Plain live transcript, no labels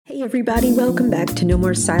Hey everybody, welcome back to No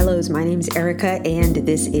More Silos. My name's Erica and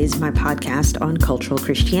this is my podcast on cultural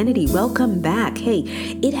Christianity. Welcome back. Hey,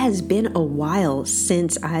 it has been a while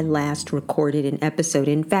since I last recorded an episode.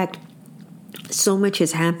 In fact, so much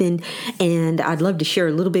has happened, and I'd love to share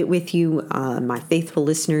a little bit with you, my faithful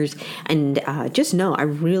listeners. And just know I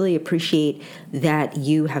really appreciate that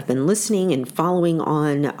you have been listening and following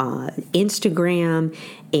on Instagram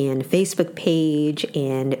and Facebook page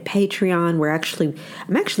and Patreon.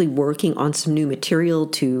 I'm actually working on some new material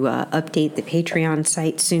to update the Patreon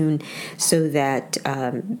site soon, so that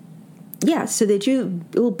you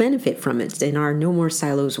will benefit from it in our No More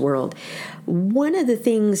Silos world. One of the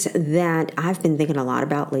things that I've been thinking a lot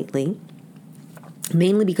about lately,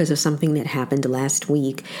 mainly because of something that happened last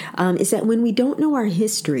week, is that when we don't know our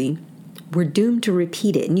history, we're doomed to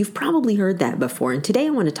repeat it. And you've probably heard that before. And today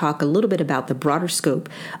I want to talk a little bit about the broader scope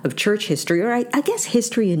of church history, or I guess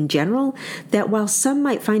history in general, that while some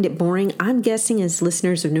might find it boring, I'm guessing as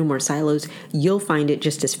listeners of No More Silos, you'll find it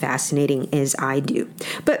just as fascinating as I do.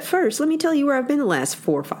 But first, let me tell you where I've been the last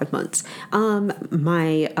 4 or 5 months.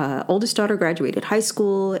 My oldest daughter graduated high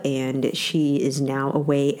school, and she is now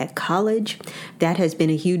away at college. That has been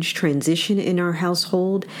a huge transition in our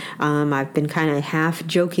household. I've been kind of half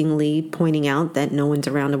jokingly pointing out that no one's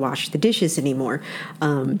around to wash the dishes anymore.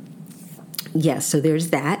 So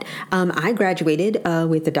there's that. I graduated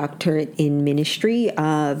with a doctorate in ministry,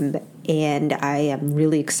 and I am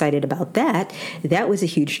really excited about that. That was a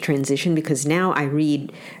huge transition because now I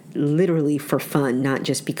read literally for fun, not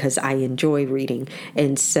just because I enjoy reading.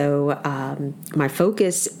 And so my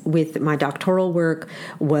focus with my doctoral work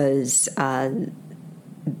was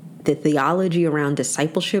the theology around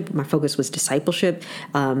discipleship. My focus was discipleship,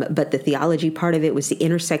 but the theology part of it was the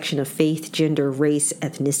intersection of faith, gender, race,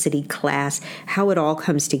 ethnicity, class, how it all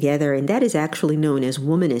comes together. And that is actually known as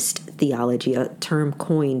womanist theology, a term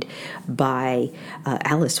coined by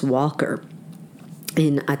Alice Walker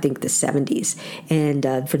in, I think, the 70s.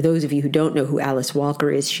 And for those of you who don't know who Alice Walker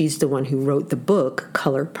is, she's the one who wrote the book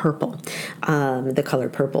Color Purple, The Color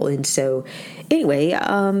Purple. And so anyway,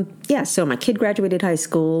 so my kid graduated high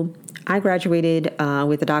school. I graduated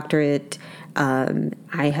with a doctorate.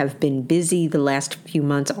 I have been busy the last few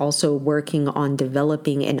months also working on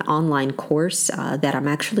developing an online course that I'm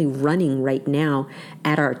actually running right now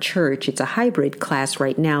at our church. It's a hybrid class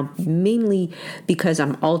right now, mainly because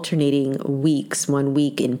I'm alternating weeks, 1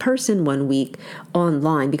 week in person, 1 week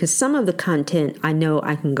online, because some of the content I know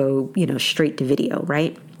I can go, straight to video,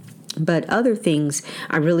 right? But other things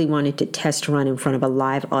I really wanted to test run in front of a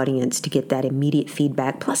live audience to get that immediate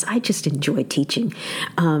feedback. Plus, I just enjoy teaching.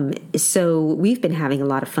 So we've been having a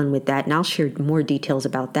lot of fun with that, and I'll share more details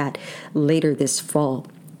about that later this fall.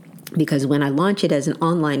 Because when I launch it as an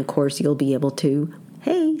online course, you'll be able to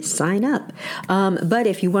sign up. But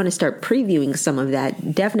if you want to start previewing some of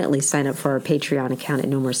that, definitely sign up for our Patreon account at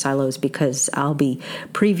No More Silos, because I'll be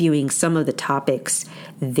previewing some of the topics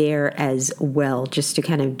there as well, just to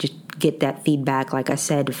kind of just get that feedback, like I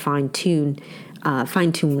said, to fine tune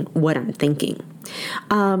what I'm thinking.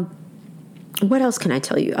 What else can I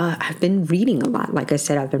tell you? I've been reading a lot. Like I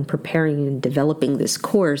said, I've been preparing and developing this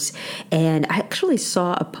course. And I actually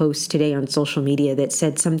saw a post today on social media that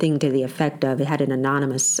said something to the effect of, it had an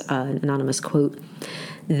anonymous quote,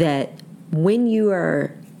 that when you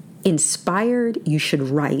are inspired, you should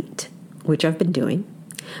write, which I've been doing.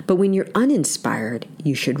 But when you're uninspired,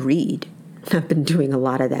 you should read. I've been doing a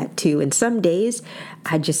lot of that too. And some days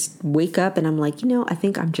I just wake up and I'm like, I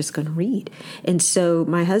think I'm just going to read. And so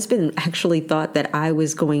my husband actually thought that I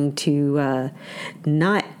was going to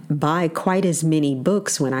not buy quite as many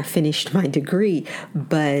books when I finished my degree.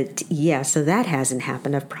 But so that hasn't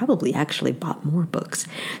happened. I've probably actually bought more books.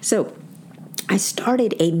 So I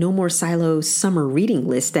started a No More Silos summer reading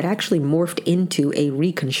list that actually morphed into a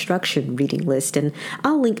reconstruction reading list, and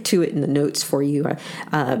I'll link to it in the notes for you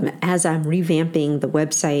as I'm revamping the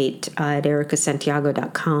website at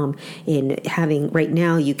ericasantiago.com. And having right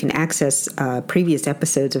now, you can access previous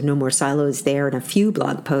episodes of No More Silos there and a few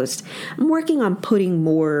blog posts. I'm working on doing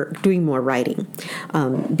more writing,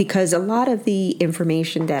 because a lot of the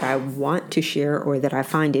information that I want to share or that I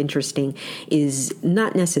find interesting is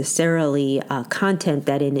not necessarily content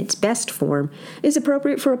that in its best form is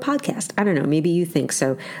appropriate for a podcast. I don't know, maybe you think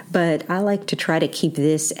so, but I like to try to keep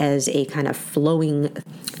this as a kind of flowing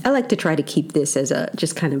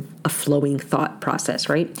thought process,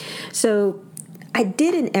 right? So I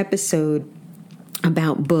did an episode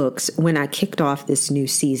about books when I kicked off this new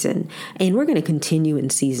season. And we're going to continue in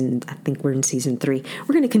I think we're in season 3.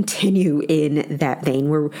 We're going to continue in that vein.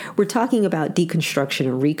 We're talking about deconstruction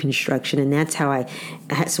and reconstruction. And that's how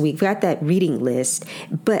so we've got that reading list.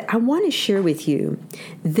 But I want to share with you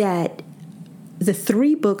that the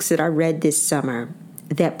 3 books that I read this summer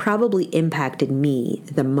that probably impacted me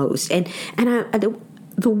the most. And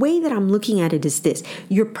the way that I'm looking at it is this: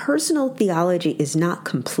 your personal theology is not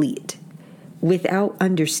complete without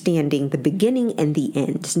understanding the beginning and the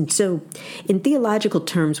end. And so in theological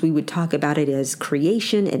terms, we would talk about it as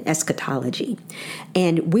creation and eschatology.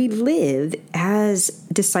 And we live as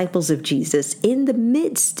disciples of Jesus in the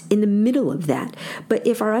middle of that. But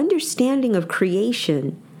if our understanding of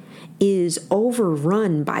creation is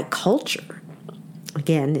overrun by culture,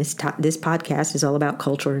 again, this podcast is all about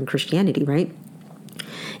culture and Christianity, right?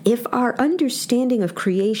 If our understanding of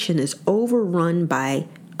creation is overrun by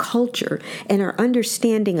culture, and our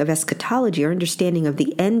understanding of eschatology, our understanding of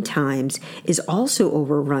the end times is also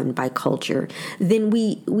overrun by culture, then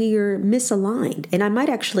we are misaligned. And I might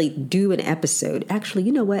actually do an episode. Actually,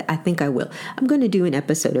 you know what? I think I will. I'm going to do an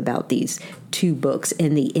episode about these 2 books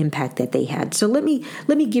and the impact that they had. So let me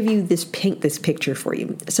give you this picture for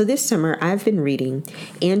you. So this summer I've been reading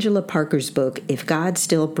Angela Parker's book, If God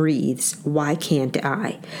Still Breathes, Why Can't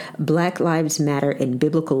I? Black Lives Matter and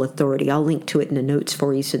Biblical Authority. I'll link to it in the notes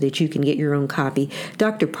for you so that you can get your own copy.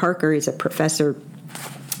 Dr. Parker is a professor,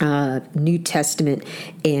 New Testament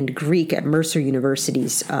and Greek at Mercer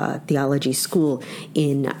University's theology school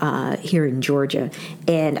here in Georgia.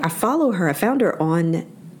 And I follow her. I found her on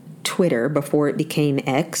Twitter before it became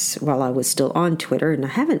X, while I was still on Twitter. And I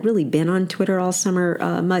haven't really been on Twitter all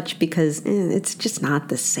summer much because it's just not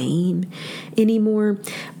the same anymore.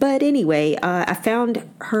 But anyway, I found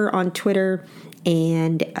her on Twitter,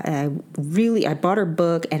 and I bought her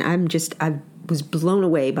book, and I was blown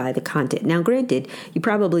away by the content. Now, granted, you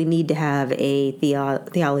probably need to have a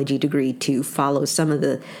theology degree to follow some of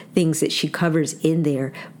the things that she covers in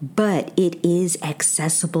there, but it is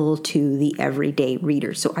accessible to the everyday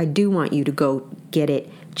reader. So I do want you to go get it,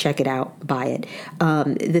 check it out, buy it.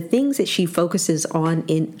 The things that she focuses on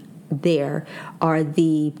in there are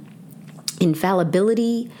the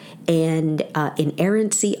infallibility and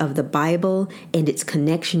inerrancy of the Bible and its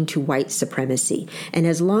connection to white supremacy. And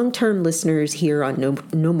as long-term listeners here on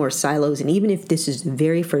No More Silos, and even if this is the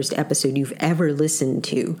very first episode you've ever listened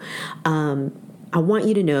to, I want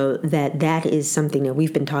you to know that is something that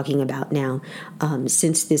we've been talking about now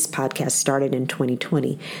since this podcast started in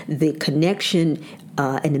 2020. The connection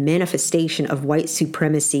and the manifestation of white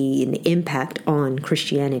supremacy and the impact on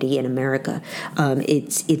Christianity in America.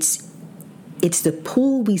 It's the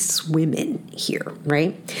pool we swim in here,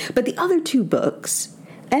 right? But the other 2 books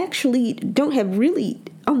actually don't have really,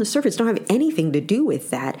 on the surface, don't have anything to do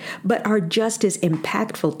with that, but are just as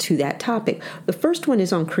impactful to that topic. The first one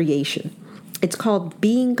is on creation. It's called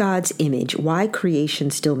Being God's Image, Why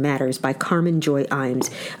Creation Still Matters by Carmen Joy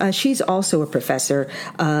Imes. She's also a professor.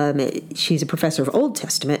 She's a professor of Old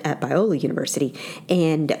Testament at Biola University.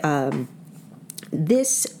 And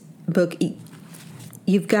this book,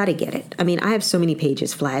 you've got to get it. I mean, I have so many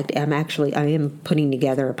pages flagged. I am putting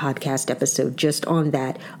together a podcast episode just on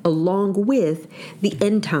that, along with the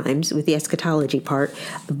end times, with the eschatology part,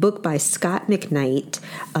 a book by Scott McKnight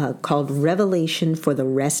called Revelation for the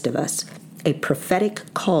Rest of Us, a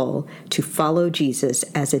prophetic call to follow Jesus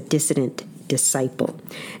as a dissident disciple.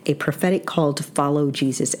 A prophetic call to follow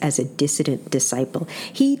Jesus as a dissident disciple.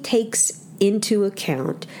 He takes into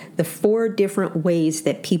account the 4 different ways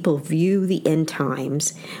that people view the end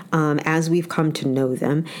times as we've come to know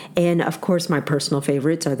them. And of course, my personal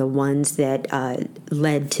favorites are the ones that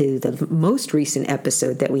led to the most recent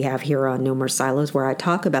episode that we have here on No More Silos, where I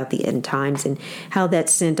talk about the end times and how that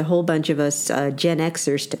sent a whole bunch of us Gen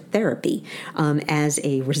Xers to therapy as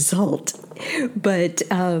a result. But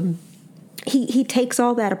he takes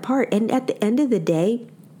all that apart. And at the end of the day,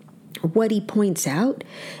 what he points out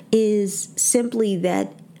is simply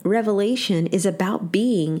that Revelation is about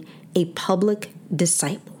being a public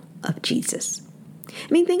disciple of Jesus.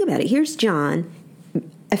 I mean, think about it. Here's John,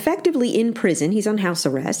 effectively in prison. He's on house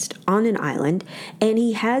arrest on an island, and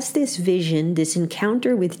he has this vision, this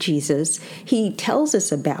encounter with Jesus. He tells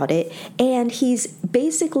us about it, and he's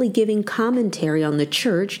basically giving commentary on the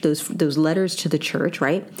church, those letters to the church,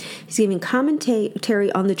 right? He's giving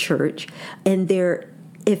commentary on the church and their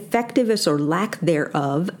effectiveness or lack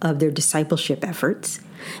thereof of their discipleship efforts.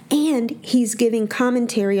 And he's giving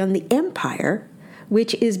commentary on the empire,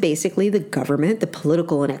 which is basically the government, the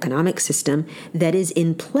political and economic system that is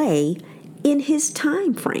in play in his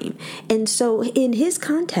time frame. And so in his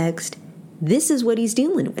context, this is what he's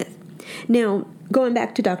dealing with. Now, going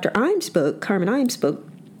back to Dr. Imes' book, Carmen Imes' book,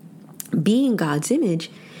 Being God's Image,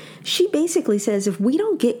 she basically says if we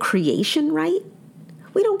don't get creation right,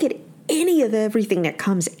 we don't get any of everything that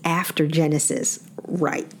comes after Genesis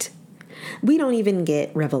right. We don't even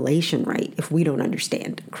get Revelation right if we don't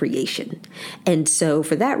understand creation. And so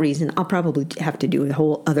for that reason, I'll probably have to do a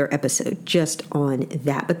whole other episode just on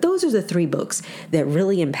that. But those are the 3 books that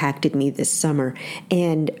really impacted me this summer.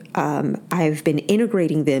 And I've been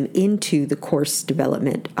integrating them into the course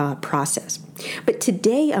development process. But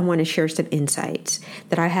today I want to share some insights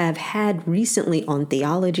that I have had recently on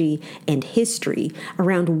theology and history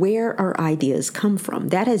around where our ideas come from.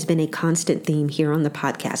 That has been a constant theme here on the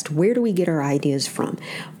podcast. Where do we get our ideas from?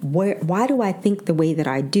 Why do I think the way that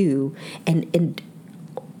I do? And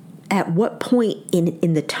at what point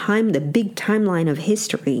in the big timeline of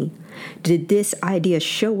history, did this idea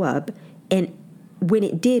show up? And when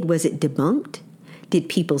it did, was it debunked? Did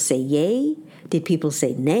people say yay? Did people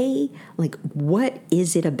say nay? Like, what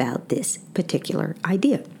is it about this particular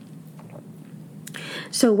idea?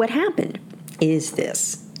 So what happened is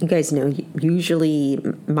this. You guys know, usually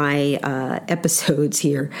my episodes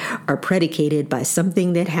here are predicated by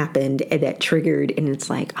something that happened and that triggered, and it's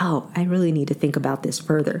like, oh, I really need to think about this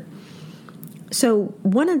further. So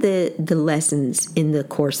one of the lessons in the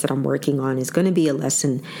course that I'm working on is going to be a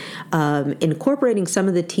lesson incorporating some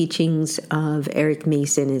of the teachings of Eric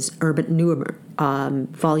Mason's new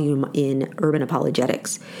volume in Urban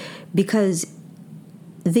Apologetics, because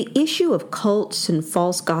the issue of cults and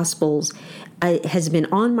false gospels has been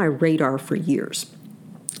on my radar for years.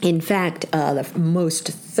 In fact, the most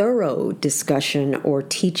thorough discussion or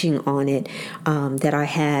teaching on it that I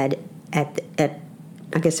had at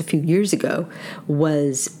I guess a few years ago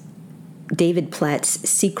was David Platt's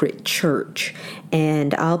Secret Church.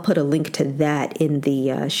 And I'll put a link to that in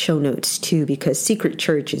the show notes too, because Secret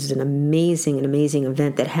Church is an amazing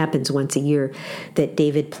event that happens once a year that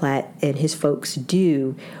David Platt and his folks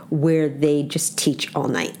do, where they just teach all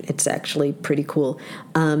night. It's actually pretty cool.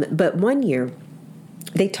 But one year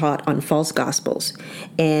they taught on false gospels.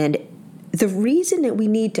 And the reason that we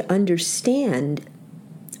need to understand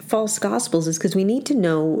false gospels is because we need to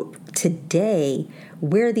know today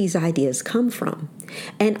where these ideas come from.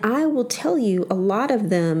 And I will tell you, a lot of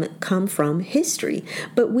them come from history,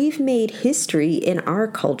 but we've made history in our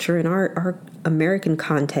culture, in our American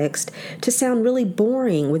context, to sound really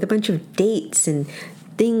boring with a bunch of dates and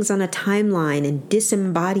things on a timeline and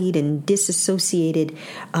disembodied and disassociated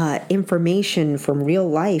information from real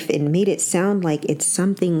life, and made it sound like it's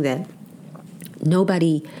something that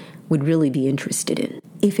nobody would really be interested in.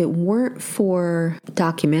 If it weren't for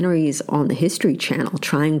documentaries on the History Channel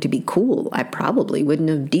trying to be cool, I probably wouldn't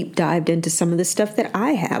have deep dived into some of the stuff that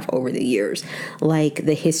I have over the years, like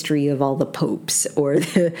the history of all the popes or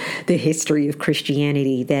the history of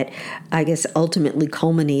Christianity that I guess ultimately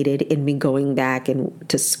culminated in me going back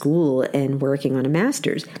to school and working on a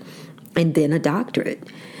master's and then a doctorate.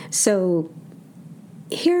 So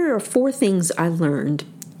here are 4 things I learned.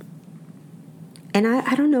 And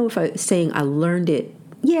I don't know if I'm saying I learned it.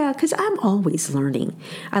 Yeah, because I'm always learning.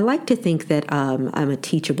 I like to think that I'm a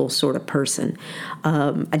teachable sort of person.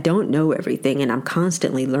 I don't know everything, and I'm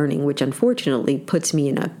constantly learning, which unfortunately puts me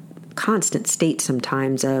in a constant state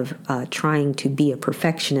sometimes of trying to be a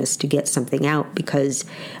perfectionist to get something out, because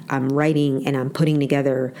I'm writing and I'm putting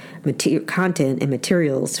together content and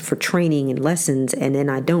materials for training and lessons, and then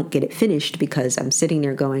I don't get it finished because I'm sitting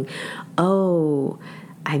there going, oh,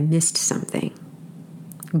 I missed something.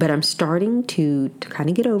 But I'm starting to kind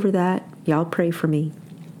of get over that. Y'all pray for me.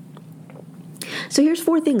 So here's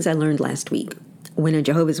 4 things I learned last week when a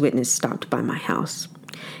Jehovah's Witness stopped by my house.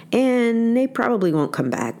 And they probably won't come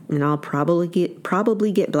back, and I'll probably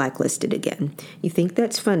get blacklisted again. You think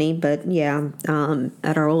that's funny, but yeah,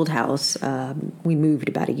 at our old house, we moved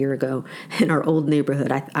about a year ago. In our old neighborhood,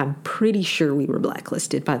 I'm pretty sure we were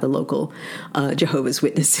blacklisted by the local Jehovah's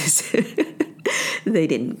Witnesses. They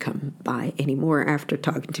didn't come by anymore after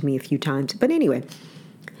talking to me a few times. But anyway,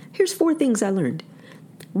 here's 4 things I learned.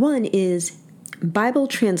 One is Bible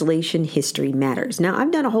translation history matters. Now,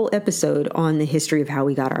 I've done a whole episode on the history of how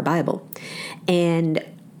we got our Bible. And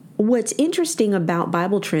what's interesting about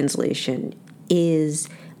Bible translation is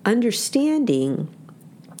understanding,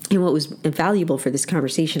 and what was valuable for this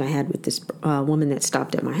conversation I had with this woman that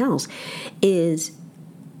stopped at my house, is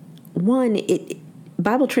one,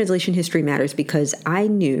 Bible translation history matters because I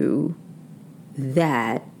knew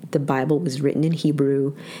that the Bible was written in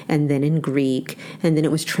Hebrew and then in Greek, and then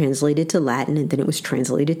it was translated to Latin, and then it was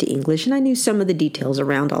translated to English, and I knew some of the details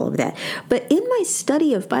around all of that. But in my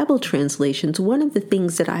study of Bible translations, one of the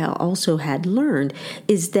things that I also had learned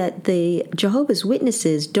is that the Jehovah's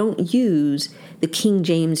Witnesses don't use the King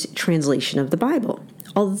James translation of the Bible,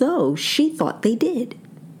 although she thought they did.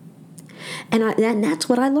 And that's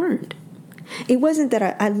what I learned. It wasn't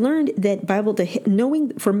that I learned that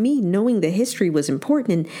knowing the history was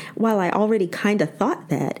important. And while I already kind of thought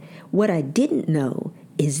that, what I didn't know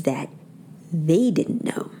is that they didn't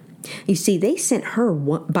know. You see, they sent her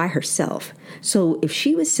by herself. So if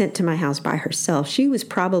she was sent to my house by herself, she was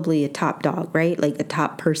probably a top dog, right? Like a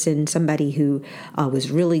top person, somebody who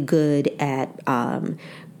was really good at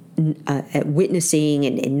witnessing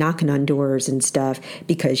and knocking on doors and stuff,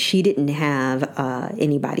 because she didn't have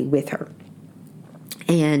anybody with her.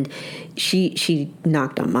 And she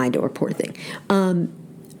knocked on my door, poor thing.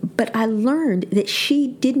 But I learned that she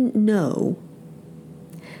didn't know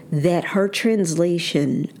that her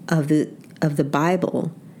translation of the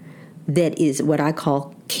Bible, that is what I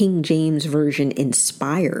call King James Version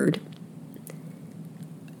inspired,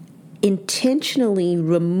 intentionally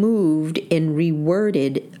removed and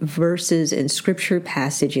reworded verses and scripture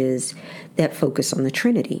passages that focus on the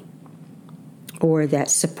Trinity or that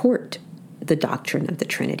support the doctrine of the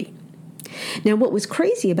Trinity. Now, what was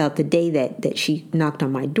crazy about the day that she knocked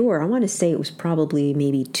on my door, I want to say it was probably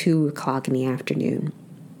maybe 2 o'clock in the afternoon.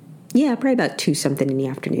 Yeah, probably about 2 something in the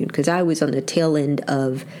afternoon, because I was on the tail end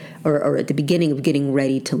of, or at the beginning of getting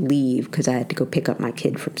ready to leave, because I had to go pick up my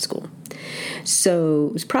kid from school. So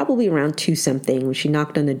it was probably around 2 something when she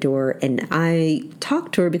knocked on the door, and I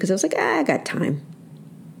talked to her because I was like, I got time.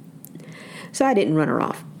 So I didn't run her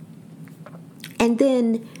off. And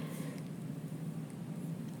then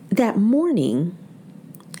that morning,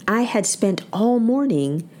 I had spent all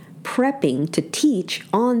morning prepping to teach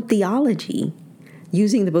on theology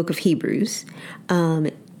using the book of Hebrews,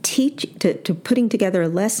 putting together a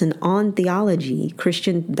lesson on theology,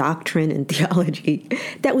 Christian doctrine and theology.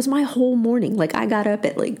 That was my whole morning. Like, I got up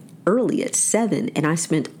at early at 7, and I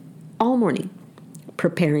spent all morning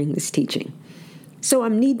preparing this teaching. So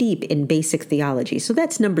I'm knee deep in basic theology. So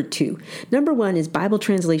that's number 2. Number 1 is Bible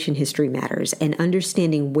translation history matters, and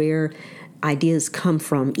understanding where ideas come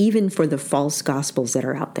from, even for the false gospels that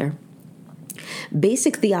are out there.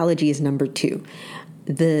 Basic theology is number 2.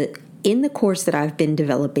 In the course that I've been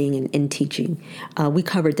developing and teaching, we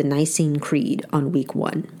covered the Nicene Creed on week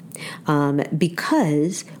 1,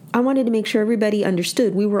 because I wanted to make sure everybody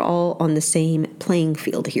understood we were all on the same playing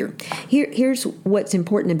field here. Here's what's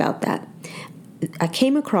important about that. I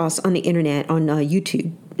came across on the internet, on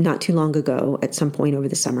YouTube, not too long ago, at some point over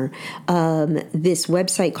the summer, this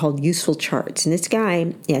website called Useful Charts. And this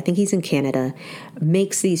guy, I think he's in Canada,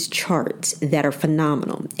 makes these charts that are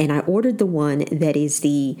phenomenal. And I ordered the one that is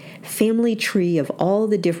the family tree of all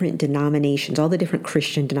the different denominations, all the different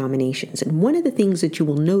Christian denominations. And one of the things that you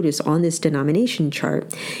will notice on this denomination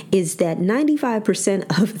chart is that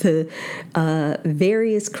 95% of the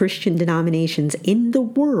various Christian denominations in the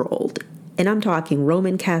world, and I'm talking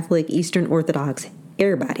Roman Catholic, Eastern Orthodox,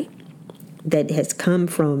 everybody that has come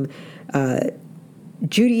from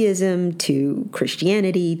Judaism to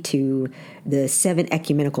Christianity to the 7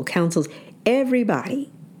 ecumenical councils, everybody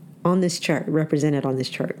on this chart, represented on this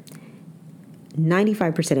chart,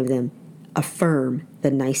 95% of them affirm the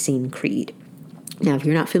Nicene Creed. Now, if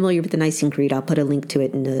you're not familiar with the Nicene Creed, I'll put a link to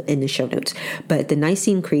it in the show notes. But the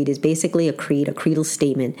Nicene Creed is basically a creedal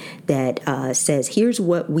statement that says, here's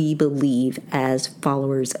what we believe as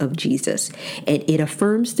followers of Jesus. And it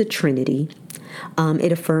affirms the Trinity.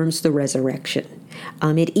 It affirms the resurrection.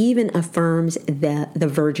 It even affirms the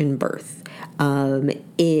virgin birth.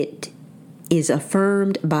 It is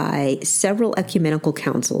affirmed by several ecumenical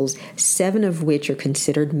councils, 7 of which are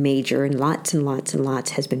considered major, and lots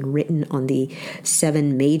has been written on the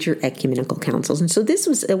 7 major ecumenical councils. And so this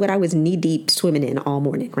was what I was knee-deep swimming in all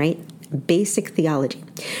morning, right? Basic theology.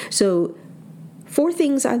 So 4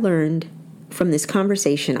 things I learned from this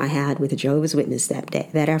conversation I had with a Jehovah's Witness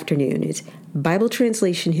that afternoon is Bible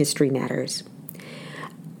translation history matters.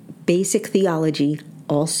 Basic theology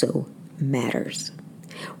also matters.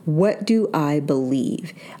 What do I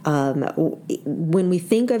believe? When we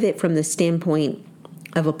think of it from the standpoint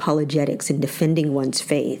of apologetics and defending one's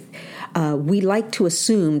faith, we like to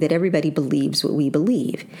assume that everybody believes what we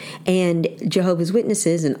believe. And Jehovah's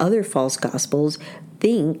Witnesses and other false gospels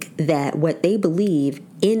think that what they believe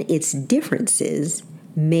in its differences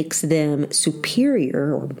makes them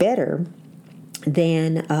superior or better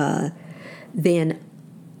than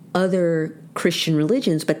other Christian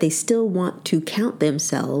religions, but they still want to count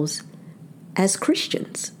themselves as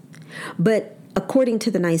Christians. But according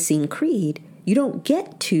to the Nicene Creed, you don't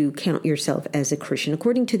get to count yourself as a Christian.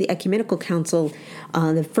 According to the Ecumenical Council,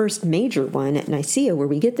 the first major one at Nicaea, where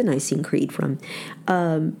we get the Nicene Creed from,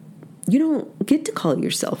 you don't get to call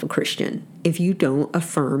yourself a Christian if you don't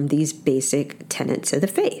affirm these basic tenets of the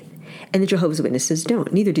faith. And the Jehovah's Witnesses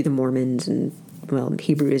don't. Neither do the Mormons and, well,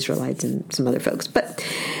 Hebrew Israelites and some other folks. But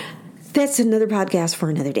that's another podcast for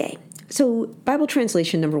another day. So Bible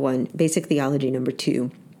translation number 1, basic theology number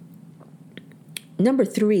 2. Number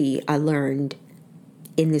 3, I learned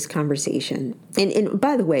in this conversation, and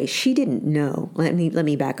by the way, she didn't know. Let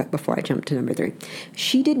me back up before I jump to number 3.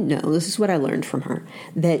 She didn't know. This is what I learned from her,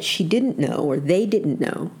 that she didn't know, or they didn't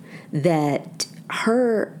know, that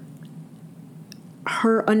her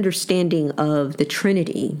understanding of the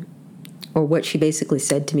Trinity, or what she basically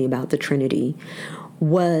said to me about the Trinity,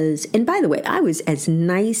 was, and by the way, I was as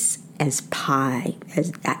nice as pie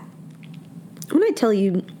as that. When I tell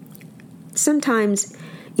you, sometimes,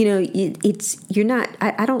 you're not,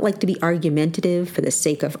 I don't like to be argumentative for the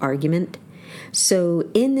sake of argument. So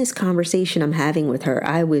in this conversation I'm having with her,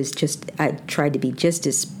 I tried to be just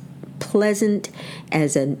as pleasant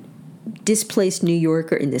as a displaced New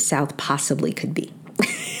Yorker in the South possibly could be.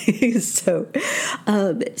 So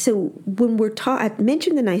when I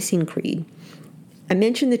mentioned the Nicene Creed, I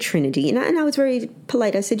mentioned the Trinity, and I was very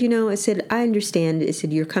polite. I said, I understand. I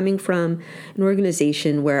said, you're coming from an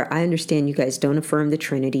organization where I understand you guys don't affirm the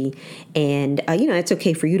Trinity, and, it's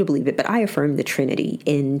okay for you to believe it, but I affirm the Trinity.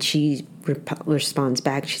 And she responds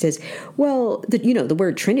back. She says, well, the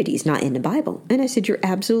word Trinity is not in the Bible. And I said, you're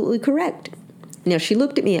absolutely correct. Now, she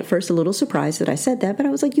looked at me at first a little surprised that I said that, but I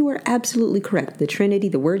was like, you are absolutely correct. The Trinity,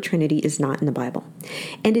 the word Trinity, is not in the Bible.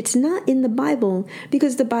 And it's not in the Bible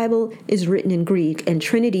because the Bible is written in Greek and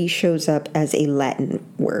Trinity shows up as a Latin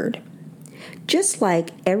word. Just like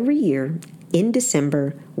every year in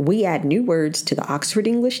December, we add new words to the Oxford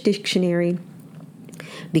English Dictionary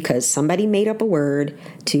because somebody made up a word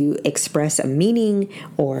to express a meaning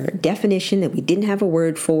or definition that we didn't have a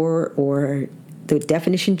word for, or the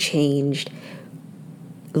definition changed.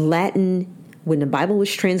 Latin, when the Bible was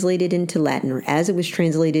translated into Latin, or as it was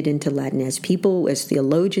translated into Latin, as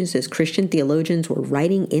theologians, as Christian theologians were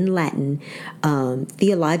writing in Latin,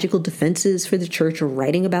 theological defenses for the church, or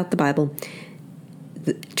writing about the Bible,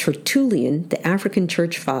 Tertullian, the African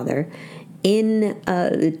church father, in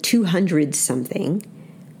 200-something,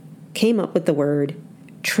 came up with the word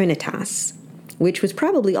Trinitas, which was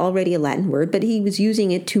probably already a Latin word, but he was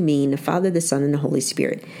using it to mean the Father, the Son, and the Holy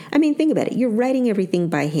Spirit. I mean, think about it. You're writing everything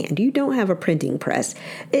by hand. You don't have a printing press.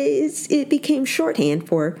 It became shorthand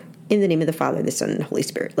for in the name of the Father, the Son, and the Holy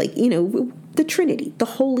Spirit. The Trinity, the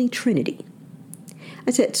Holy Trinity.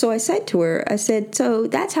 I said to her, so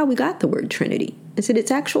that's how we got the word Trinity. I said, it's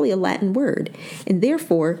actually a Latin word, and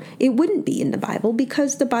therefore it wouldn't be in the Bible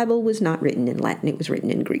because the Bible was not written in Latin. It was written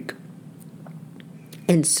in Greek.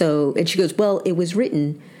 And she goes, well, it was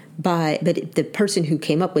written but the person who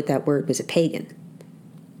came up with that word was a pagan.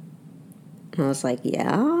 And I was like,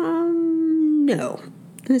 no.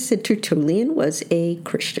 And I said, Tertullian was a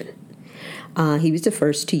Christian. He was the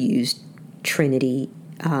first to use Trinity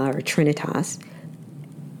or Trinitas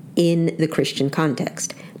in the Christian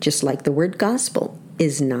context, just like the word gospel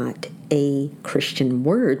is not a Christian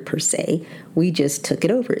word per se. We just took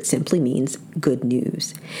it over. It simply means good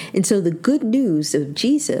news. And so the good news of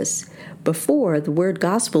Jesus, before the word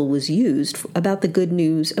gospel was used about the good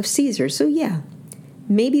news of Caesar. So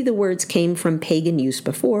maybe the words came from pagan use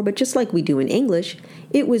before, but just like we do in English,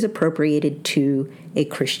 it was appropriated to a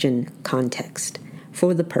Christian context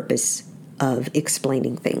for the purpose of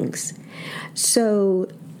explaining things. So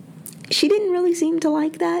she didn't really seem to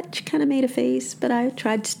like that. She kind of made a face, but I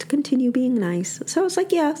tried to continue being nice. So I was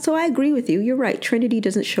like, so I agree with you. You're right. Trinity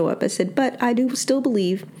doesn't show up. I said, but I do still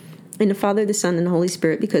believe in the Father, the Son, and the Holy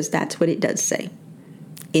Spirit because that's what it does say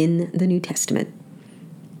in the New Testament,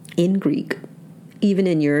 in Greek, even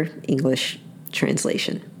in your English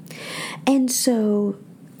translation. And so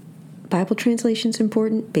Bible translation is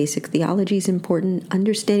important. Basic theology is important.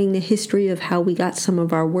 Understanding the history of how we got some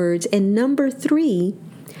of our words. And number 3,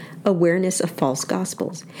 awareness of false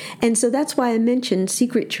gospels. And so that's why I mentioned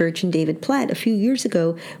Secret Church and David Platt a few years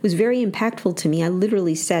ago was very impactful to me. I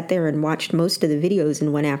literally sat there and watched most of the videos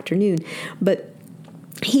in one afternoon. But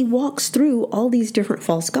he walks through all these different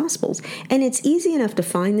false gospels. And it's easy enough to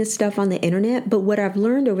find this stuff on the internet. But what I've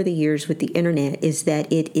learned over the years with the internet is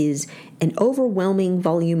that it is an overwhelming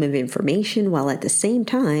volume of information, while at the same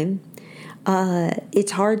time,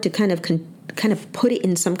 it's hard to kind of kind of put it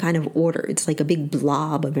in some kind of order. It's like a big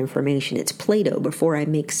blob of information. It's Play-Doh before I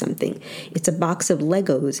make something. It's a box of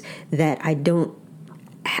Legos that I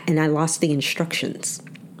lost the instructions.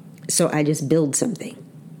 So I just build something.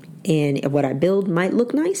 And what I build might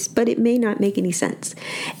look nice, but it may not make any sense.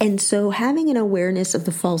 And so having an awareness of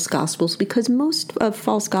the false gospels, because most of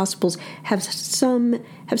false gospels have some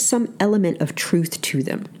element of truth to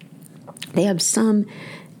them. They have some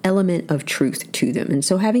element of truth to them. And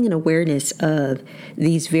so having an awareness of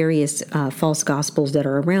these various false gospels that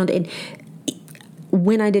are around. And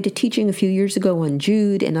when I did a teaching a few years ago on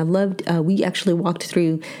Jude, and I loved, we actually walked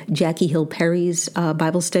through Jackie Hill Perry's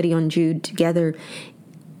Bible study on Jude together.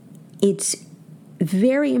 It's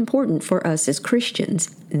very important for us as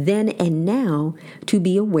Christians then and now to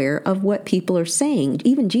be aware of what people are saying.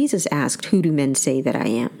 Even Jesus asked, "Who do men say that I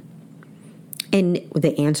am?" And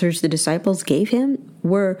the answers the disciples gave him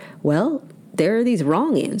were, well, there are these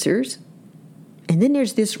wrong answers, and then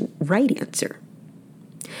there's this right answer.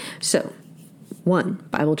 So, 1,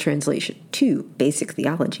 Bible translation. 2, basic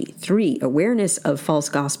theology. 3, awareness of false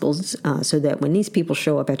gospels, so that when these people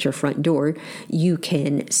show up at your front door, you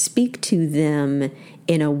can speak to them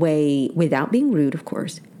in a way, without being rude, of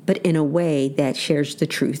course, but in a way that shares the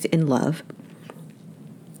truth in love.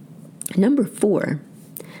 Number 4,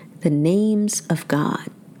 the names of God.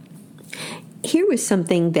 Here was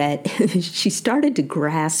something that she started to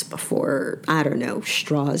grasp for, I don't know,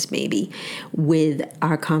 straws maybe, with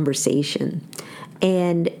our conversation.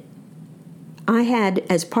 And I had,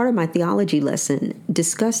 as part of my theology lesson,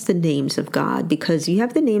 discussed the names of God, because you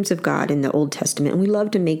have the names of God in the Old Testament, and we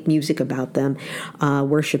love to make music about them,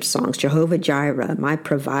 worship songs, Jehovah Jireh, my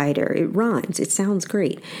provider. It rhymes. It sounds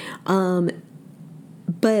great.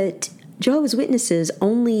 But Jehovah's Witnesses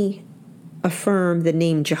only affirm the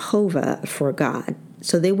name Jehovah for God.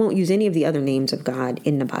 So they won't use any of the other names of God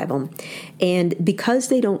in the Bible. And because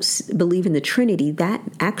they don't believe in the Trinity, that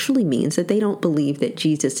actually means that they don't believe that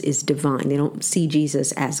Jesus is divine. They don't see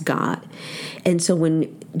Jesus as God. And so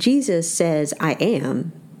when Jesus says, "I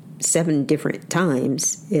am," 7 different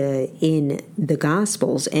times in the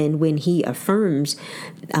Gospels, and when he affirms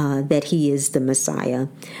that he is the Messiah,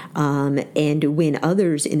 and when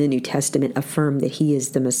others in the New Testament affirm that he is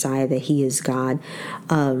the Messiah, that he is God,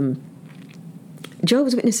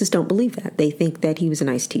 Jehovah's Witnesses don't believe that. They think that he was a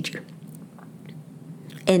nice teacher.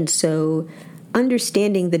 And so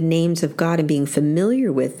understanding the names of God and being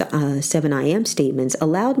familiar with the 7 I am statements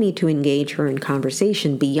allowed me to engage her in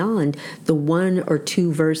conversation beyond the 1 or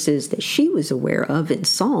 2 verses that she was aware of in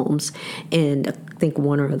Psalms, and I think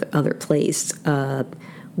 1 or other place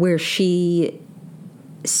where she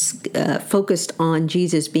focused on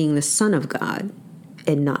Jesus being the Son of God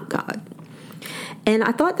and not God. And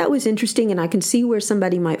I thought that was interesting, and I can see where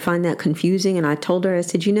somebody might find that confusing. And I told her, I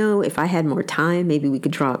said, if I had more time, maybe we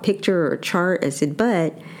could draw a picture or a chart. I said,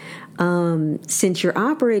 but since you're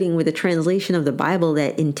operating with a translation of the Bible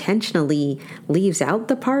that intentionally leaves out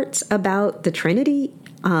the parts about the Trinity,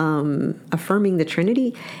 affirming the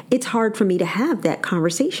Trinity, it's hard for me to have that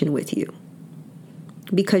conversation with you.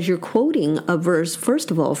 Because you're quoting a verse,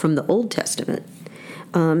 first of all, from the Old Testament.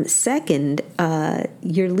 Second,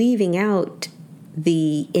 you're leaving out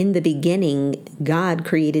in the beginning, God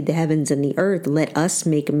created the heavens and the earth. Let us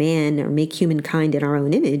make man, or make humankind in our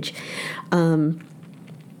own image.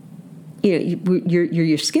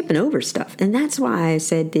 You're skipping over stuff. And that's why I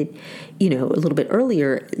said that, a little bit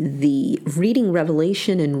earlier, the reading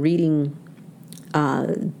Revelation and reading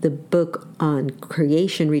the book on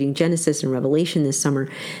creation, reading Genesis and Revelation this summer,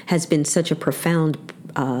 has been such a profound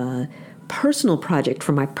personal project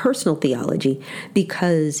for my personal theology,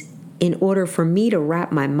 because in order for me to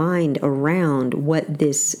wrap my mind around what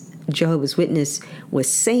this Jehovah's Witness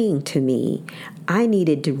was saying to me, I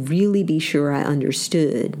needed to really be sure I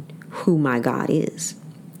understood who my God is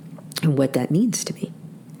and what that means to me.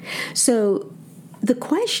 So the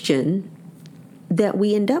question that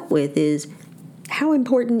we end up with is, how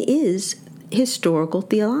important is historical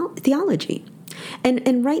theology?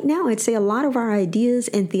 And right now, I'd say a lot of our ideas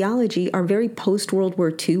and theology are very post-World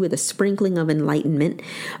War II with a sprinkling of Enlightenment.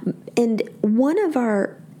 And one of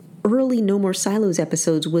our early No More Silos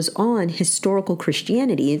episodes was on historical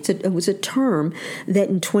Christianity. It was a term that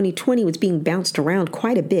in 2020 was being bounced around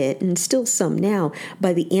quite a bit, and still some now,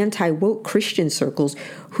 by the anti-woke Christian circles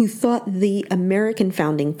who thought the American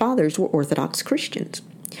founding fathers were Orthodox Christians.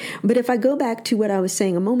 But if I go back to what I was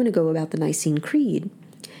saying a moment ago about the Nicene Creed,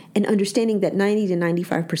 and understanding that 90 to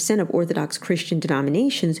 95% of Orthodox Christian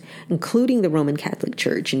denominations, including the Roman Catholic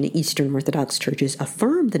Church and the Eastern Orthodox churches,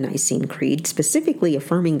 affirm the Nicene Creed, specifically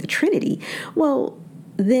affirming the Trinity, well,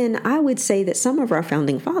 then I would say that some of our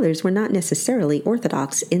founding fathers were not necessarily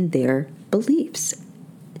orthodox in their beliefs.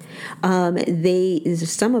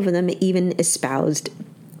 Some of them even espoused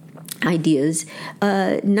ideas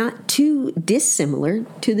not too dissimilar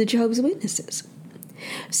to the Jehovah's Witnesses.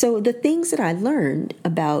 So the things that I learned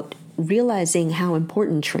about realizing how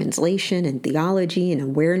important translation and theology and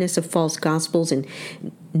awareness of false gospels and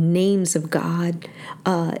names of God,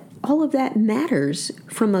 all of that matters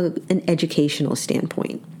from an educational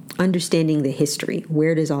standpoint. Understanding the history,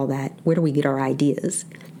 where do we get our ideas?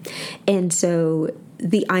 And so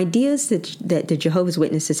the ideas that the Jehovah's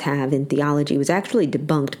Witnesses have in theology was actually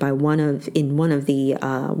debunked by one or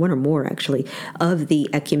more of the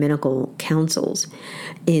ecumenical councils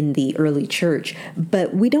in the early church.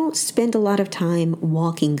 But we don't spend a lot of time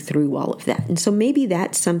walking through all of that. And so maybe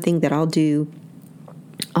that's something that I'll do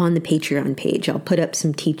on the Patreon page. I'll put up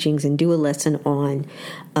some teachings and do a lesson on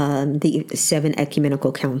the 7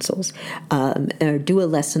 ecumenical councils, or do a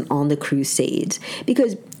lesson on the Crusades.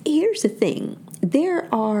 Because here's the thing. There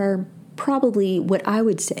are probably, what I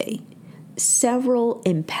would say, several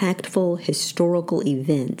impactful historical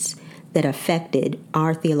events that affected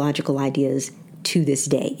our theological ideas to this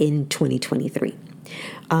day in 2023.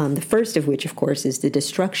 The first of which, of course, is the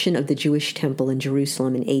destruction of the Jewish temple in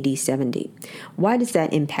Jerusalem in AD 70. Why does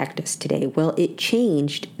that impact us today? Well, it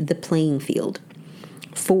changed the playing field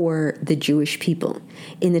for the Jewish people.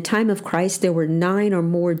 In the time of Christ, there were 9 or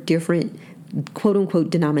more different quote-unquote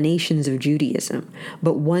denominations of Judaism,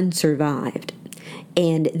 but one survived.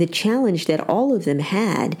 And the challenge that all of them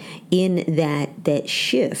had in that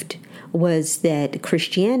shift was that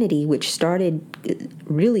Christianity, which started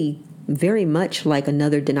really very much like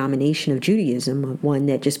another denomination of Judaism, one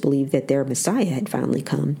that just believed that their Messiah had finally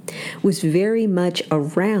come, was very much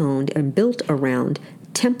around and built around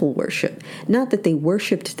temple worship. Not that they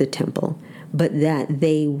worshiped the temple, but that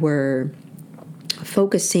they were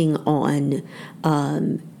focusing on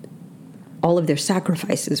all of their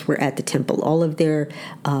sacrifices were at the temple. All of their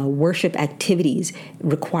worship activities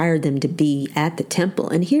required them to be at the temple.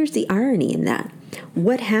 And here's the irony in that.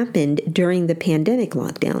 What happened during the pandemic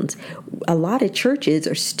lockdowns? A lot of churches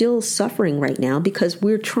are still suffering right now because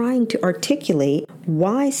we're trying to articulate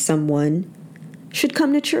why someone should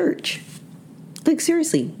come to church. Like,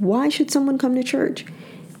 seriously, why should someone come to church?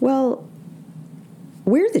 Well,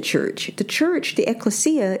 we're the church. The church, the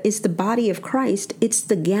ecclesia, is the body of Christ. It's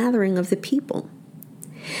the gathering of the people.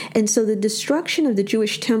 And so the destruction of the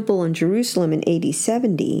Jewish temple in Jerusalem in AD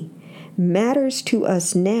 70 matters to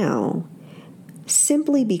us now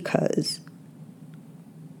simply because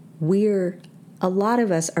a lot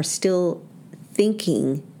of us are still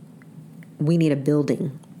thinking we need a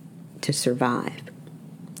building to survive.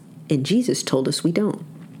 And Jesus told us we don't.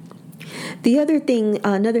 The other thing,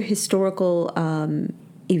 another historical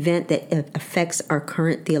event that affects our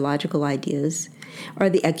current theological ideas are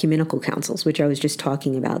the ecumenical councils, which I was just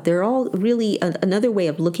talking about. They're all really, another way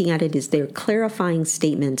of looking at it is they're clarifying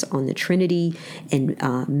statements on the Trinity and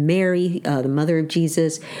Mary, the mother of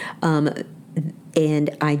Jesus,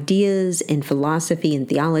 and ideas and philosophy and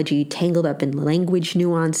theology tangled up in language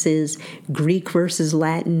nuances, Greek versus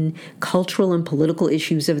Latin, cultural and political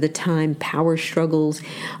issues of the time, power struggles.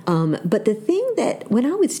 But the thing that, when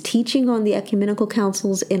I was teaching on the ecumenical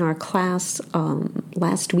councils in our class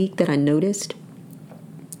last week that I noticed,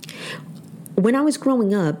 when I was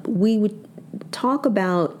growing up, we would talk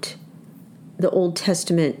about the Old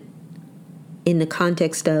Testament in the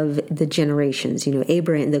context of the generations,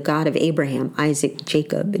 Abraham, the God of Abraham, Isaac,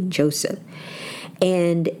 Jacob, and Joseph.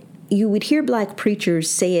 And you would hear black preachers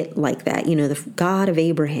say it like that, the God of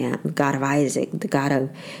Abraham, the God of Isaac, the God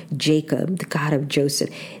of Jacob, the God of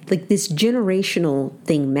Joseph. Like, this generational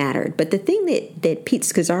thing mattered. But the thing that Pete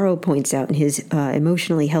Scazzaro points out in his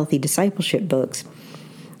Emotionally Healthy Discipleship books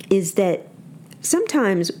is that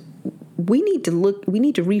sometimes we need to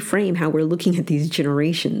reframe how we're looking at these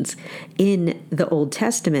generations in the Old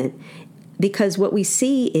Testament, because what we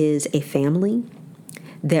see is a family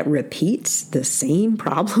that repeats the same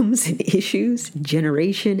problems and issues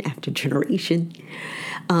generation after generation.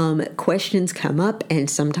 Questions come up, and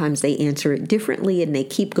sometimes they answer it differently, and they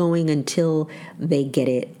keep going until they get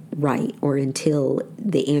it right or until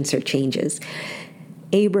the answer changes.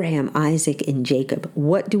 Abraham, Isaac, and Jacob.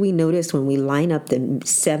 What do we notice when we line up the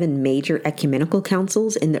 7 major ecumenical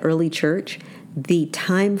councils in the early church? The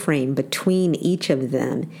time frame between each of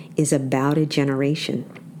them is about a generation,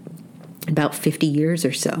 about 50 years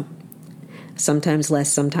or so. sometimes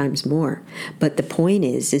less, sometimes more. But the point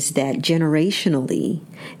is that generationally,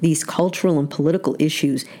 these cultural and political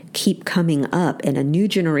issues keep coming up, and a new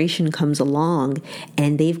generation comes along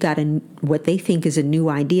and they've got what they think is a new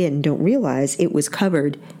idea and don't realize it was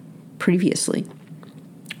covered previously.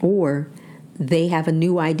 Or they have a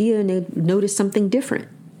new idea and they notice something different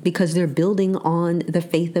because they're building on the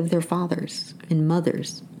faith of their fathers and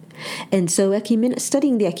mothers. And so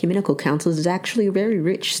studying the ecumenical councils is actually a very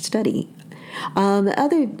rich study.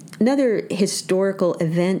 Another historical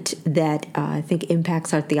event that I think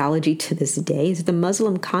impacts our theology to this day is the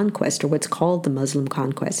Muslim conquest, or what's called the Muslim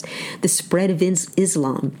conquest, the spread of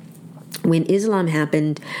Islam. When Islam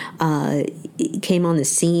happened, it came on the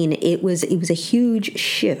scene, it was a huge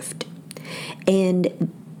shift.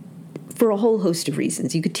 And for a whole host of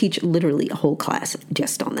reasons, you could teach literally a whole class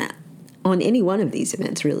just on that, on any one of these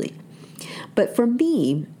events, really. But for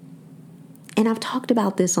me, and I've talked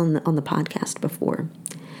about this on the podcast before,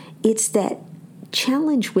 it's that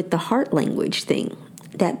challenge with the heart language thing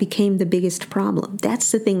that became the biggest problem.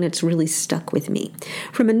 That's the thing that's really stuck with me.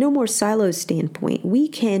 From a No More Silos standpoint, we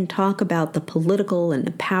can talk about the political and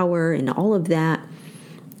the power and all of that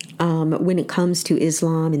when it comes to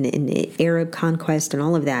Islam and the Arab conquest and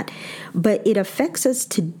all of that. But it affects us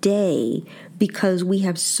today because we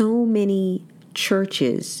have so many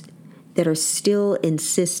churches that are still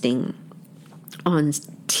insisting on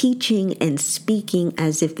teaching and speaking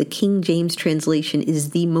as if the King James translation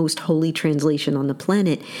is the most holy translation on the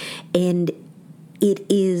planet. And it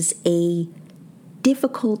is a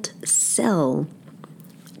difficult sell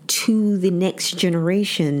to the next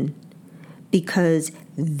generation because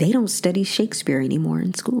they don't study Shakespeare anymore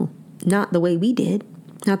in school. Not the way we did,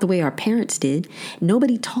 not the way our parents did.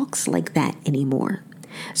 Nobody talks like that anymore.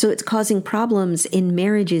 So it's causing problems in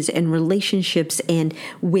marriages and relationships and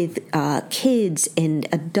with kids and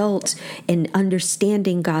adults, and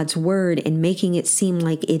understanding God's word and making it seem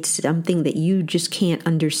like it's something that you just can't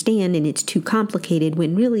understand and it's too complicated,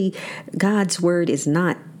 when really God's word is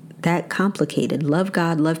not that complicated. Love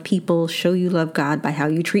God, love people, show you love God by how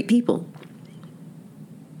you treat people.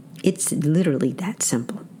 It's literally that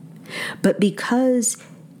simple. But because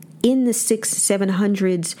in the 600s,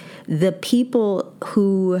 700s, the people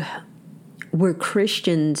who were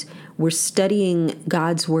Christians were studying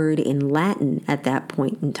God's word in Latin at that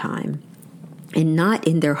point in time, and not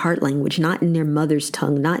in their heart language, not in their mother's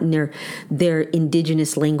tongue, not in their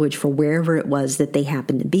indigenous language for wherever it was that they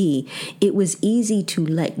happened to be. It was easy to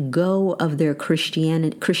let go of their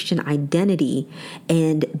Christian identity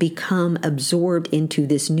and become absorbed into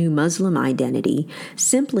this new Muslim identity,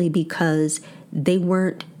 simply because they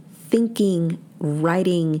weren't thinking,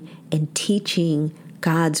 writing, and teaching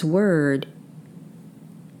God's word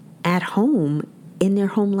at home in their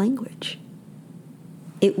home language.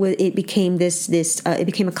 It became it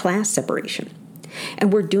became a class separation,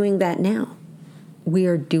 and we're doing that now. We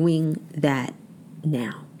are doing that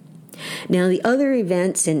now. Now, the other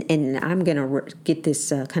events, and I'm going to get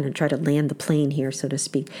this kind of try to land the plane here, so to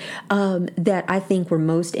speak, that I think were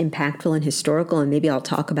most impactful and historical, and maybe I'll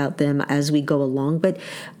talk about them as we go along, but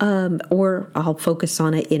or I'll focus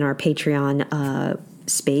on it in our Patreon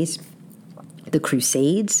space. The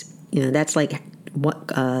Crusades, that's like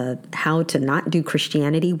how to not do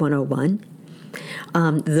Christianity 101.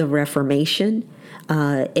 The Reformation,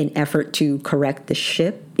 an effort to correct the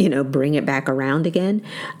ship, bring it back around again.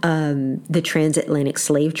 The transatlantic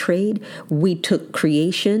slave trade. We took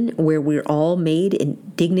creation, where we're all made in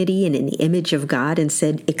dignity and in the image of God, and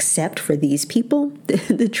said, except for these people,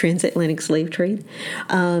 the transatlantic slave trade.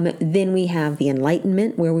 Then we have the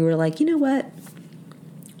Enlightenment, where we were like, you know what?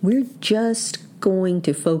 We're just going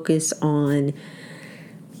to focus on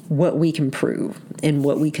what we can prove and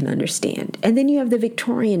what we can understand. And then you have the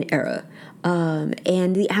Victorian era,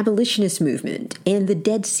 and the abolitionist movement, and the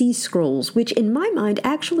Dead Sea Scrolls, which in my mind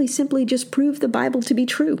actually simply just proved the Bible to be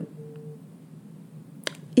true.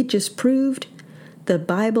 It just proved the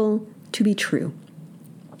Bible to be true.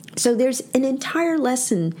 So there's an entire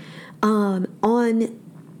lesson on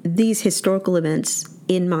these historical events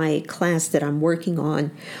in my class that I'm working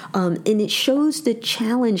on, and it shows the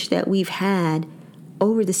challenge that we've had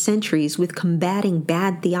over the centuries with combating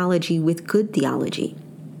bad theology with good theology.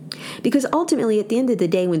 Because ultimately, at the end of the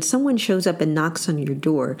day, when someone shows up and knocks on your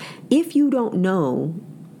door, if you don't know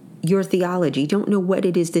your theology, don't know what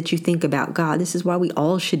it is that you think about God, this is why we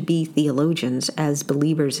all should be theologians as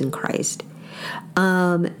believers in Christ,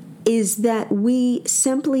 is that we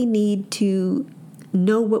simply need to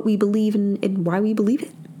know what we believe and why we believe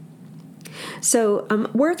it. So I'm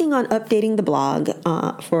working on updating the blog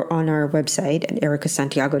on our website at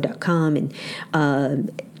ericasantiago.com, and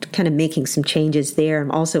kind of making some changes there.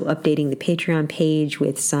 I'm also updating the Patreon page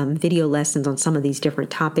with some video lessons on some of these different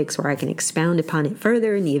topics where I can expound upon it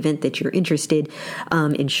further in the event that you're interested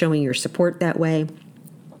in showing your support that way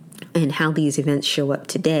and how these events show up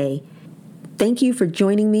today. Thank you for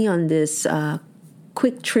joining me on this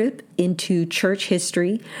quick trip into church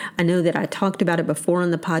history. I know that I talked about it before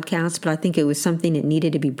on the podcast, but I think it was something that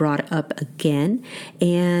needed to be brought up again,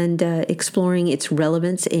 and exploring its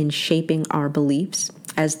relevance in shaping our beliefs.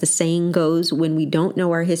 As the saying goes, when we don't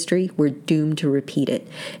know our history, we're doomed to repeat it.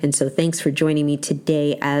 And so thanks for joining me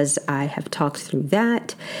today as I have talked through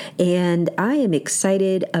that. And I am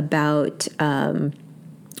excited about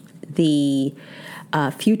the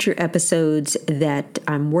future episodes that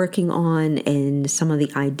I'm working on and some of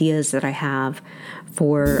the ideas that I have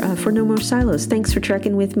for No More Silos. Thanks for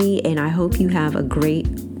trekking with me, and I hope you have a great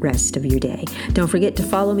rest of your day. Don't forget to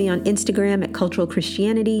follow me on Instagram at Cultural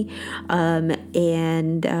Christianity,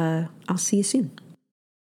 and I'll see you soon.